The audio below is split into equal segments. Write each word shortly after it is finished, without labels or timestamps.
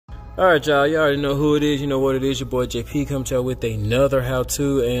Alright, y'all, you already know who it is, you know what it is. Your boy JP comes to y'all with another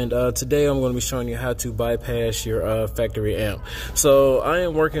how-to, and today I'm going to be showing you how to bypass your factory amp. So I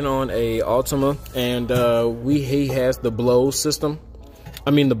am working on a Ultima, and he has the bose system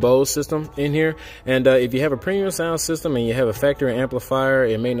in here. And if you have a premium sound system and you have a factory amplifier,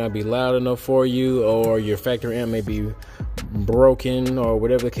 it may not be loud enough for you, or your factory amp may be broken, or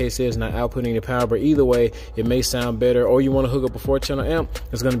whatever the case is, not outputting the power. But either way, it may sound better, or you want to hook up a 4-channel amp.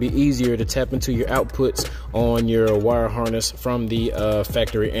 It's going to be easier to tap into your outputs on your wire harness from the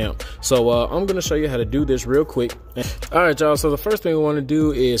factory amp. So I'm going to show you how to do this real quick. All right, y'all, so the first thing we want to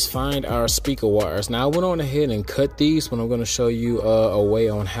do is find our speaker wires. Now I went on ahead and cut these, but I'm going to show you a way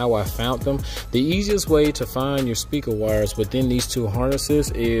on how I found them. The easiest way to find your speaker wires within these two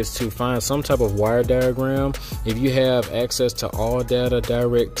harnesses is to find some type of wire diagram. If you have access to all data,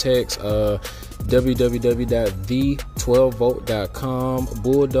 direct text, www.the12volt.com,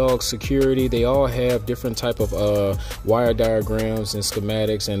 Bulldog Security, they all have different type of wire diagrams and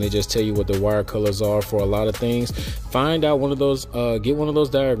schematics, and they just tell you what the wire colors are for a lot of things. Find out one of those, get one of those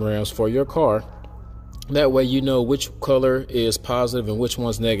diagrams for your car. That way you know which color is positive and which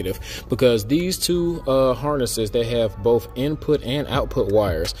one's negative, because these two harnesses, they have both input and output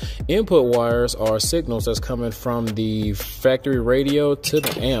wires. Input wires are signals that's coming from the factory radio to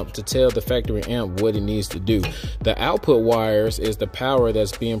the amp to tell the factory amp what it needs to do. The output wires is the power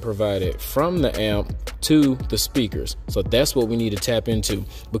that's being provided from the amp to the speakers. So that's what we need to tap into,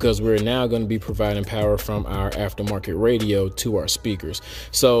 because we're now going to be providing power from our aftermarket radio to our speakers.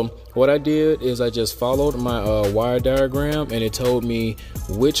 So what I did is I just followed my wire diagram, and it told me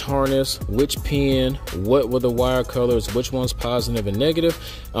which harness, which pin, what were the wire colors, which one's positive and negative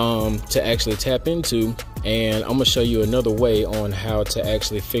to actually tap into. And I'm gonna show you another way on how to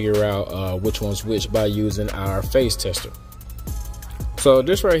actually figure out which one's which by using our phase tester. So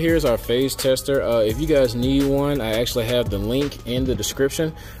this right here is our phase tester. If you guys need one, I actually have the link in the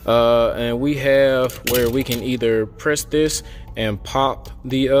description. And we have where we can either press this and pop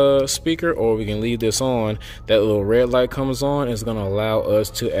the speaker, or we can leave this on. That little red light comes on. It's gonna allow us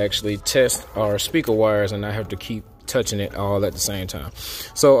to actually test our speaker wires and not have to keep touching it all at the same time.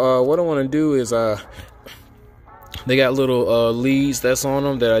 So what I wanna do is they got little leads that's on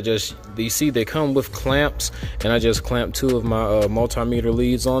them that you see they come with clamps, and I just clamped 2 of my multimeter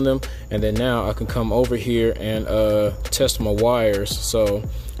leads on them, and then now I can come over here and test my wires. So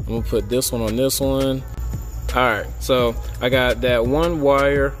I'm gonna put this one on this one. All right, so I got that one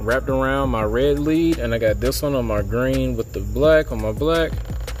wire wrapped around my red lead, and I got this one on my green with the black on my black.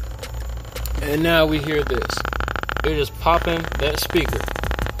 And now we hear this. It is popping that speaker.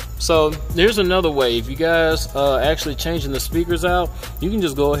 So there's another way. If you guys actually changing the speakers out, you can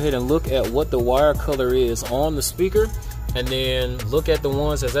just go ahead and look at what the wire color is on the speaker, and then look at the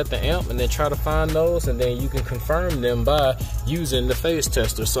ones that's at the amp, and then try to find those, and then you can confirm them by using the phase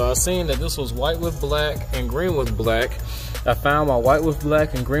tester. So I seen that this was white with black and green with black. I found my white with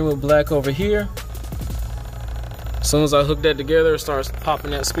black and green with black over here. As soon as I hook that together, it starts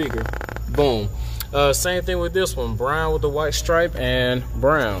popping that speaker. Boom. Same thing with this one, brown with the white stripe and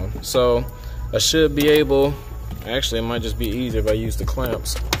brown. So I should be able, actually it might just be easier if I use the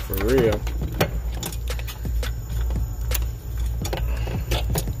clamps for real.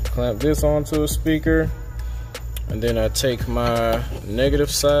 Clamp this onto a speaker, and then I take my negative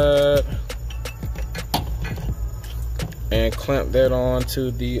side and clamp that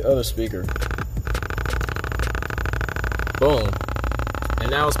onto the other speaker. Boom. And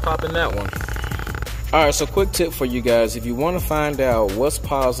now it's popping that one. Alright, so quick tip for you guys. If you want to find out what's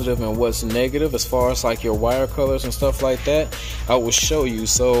positive and what's negative as far as like your wire colors and stuff like that, I will show you.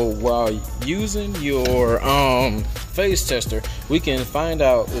 So while using your phase tester, we can find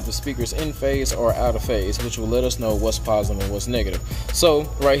out if the speaker's in phase or out of phase, which will let us know what's positive and what's negative. So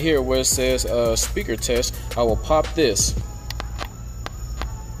right here where it says speaker test, I will pop this.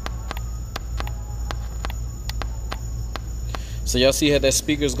 So y'all see how that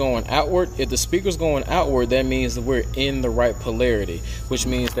speaker's going outward? If the speaker's going outward, that means that we're in the right polarity, which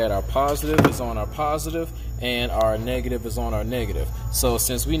means that our positive is on our positive and our negative is on our negative. So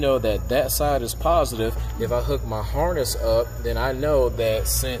since we know that that side is positive, if I hook my harness up, then I know that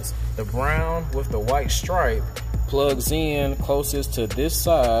since the brown with the white stripe plugs in closest to this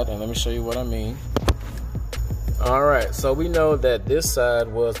side, and let me show you what I mean. All right, so we know that this side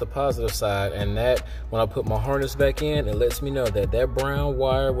was the positive side, and that when I put my harness back in, it lets me know that that brown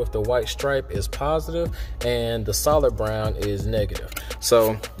wire with the white stripe is positive and the solid brown is negative.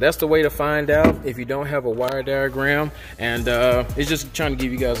 So that's the way to find out if you don't have a wire diagram, and it's just trying to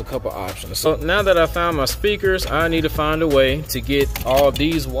give you guys a couple options. So now that I found my speakers, I need to find a way to get all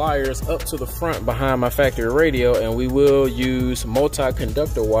these wires up to the front behind my factory radio, and we will use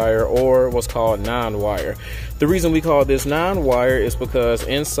multi-conductor wire, or what's called 9-wire. The reason we call this 9-wire is because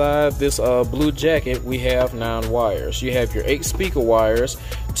inside this blue jacket we have 9 wires. You have your 8 speaker wires,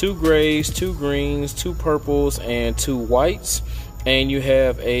 2 grays, 2 greens, 2 purples, and 2 whites, and you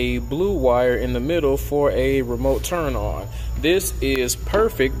have a blue wire in the middle for a remote turn on. This is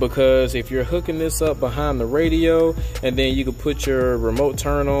perfect because if you're hooking this up behind the radio, and then you can put your remote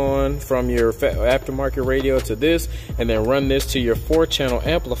turn on from your aftermarket radio to this, and then run this to your 4-channel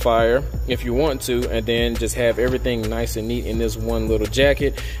amplifier if you want to, and then just have everything nice and neat in this one little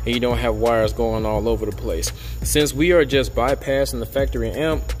jacket, and you don't have wires going all over the place. Since we are just bypassing the factory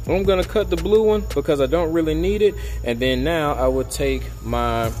amp, I'm gonna cut the blue one because I don't really need it, and then now I would take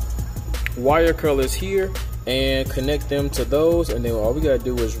my wire colors here and connect them to those, and then all we gotta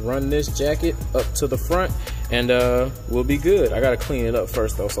do is run this jacket up to the front, and we'll be good. I gotta clean it up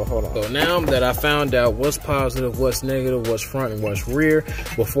first though, so hold on. So now that I found out what's positive, what's negative, what's front and what's rear,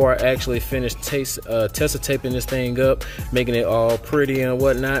 before I actually finish tester taping this thing up, making it all pretty and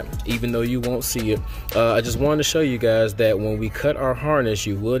whatnot, even though you won't see it, I just wanted to show you guys that when we cut our harness,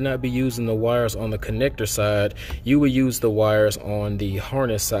 you would not be using the wires on the connector side. You would use the wires on the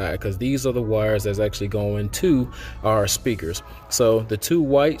harness side, because these are the wires that's actually going to our speakers. So the 2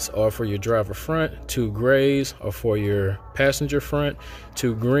 whites are for your driver front, 2 grays are for your passenger front,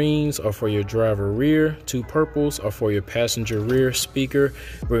 2 greens are for your driver rear, 2 purples are for your passenger rear speaker.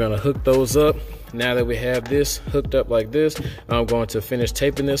 We're gonna hook those up. Now that we have this hooked up like this, I'm going to finish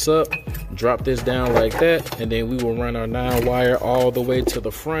taping this up, drop this down like that, and then we will run our 9-wire all the way to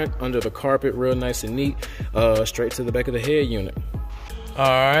the front under the carpet, real nice and neat, straight to the back of the head unit. All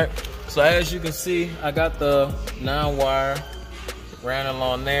right, so as you can see, I got the 9-wire ran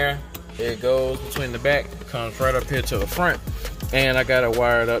along there. It goes between the back, comes right up here to the front, and I got it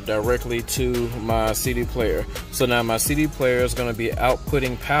wired up directly to my CD player. So now my CD player is going to be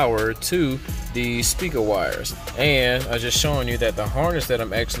outputting power to the speaker wires, and I'm just showing you that the harness that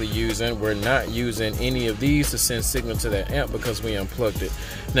I'm actually using, we're not using any of these to send signal to that amp because we unplugged it.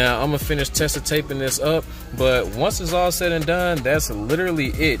 Now I'm gonna finish tester taping this up, but once it's all said and done, that's literally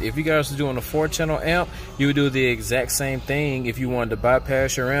it. If you guys are doing a 4-channel amp, you would do the exact same thing. If you wanted to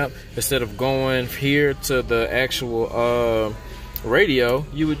bypass your amp, instead of going here to the actual radio,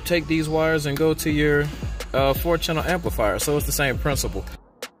 you would take these wires and go to your 4-channel amplifier. So it's the same principle.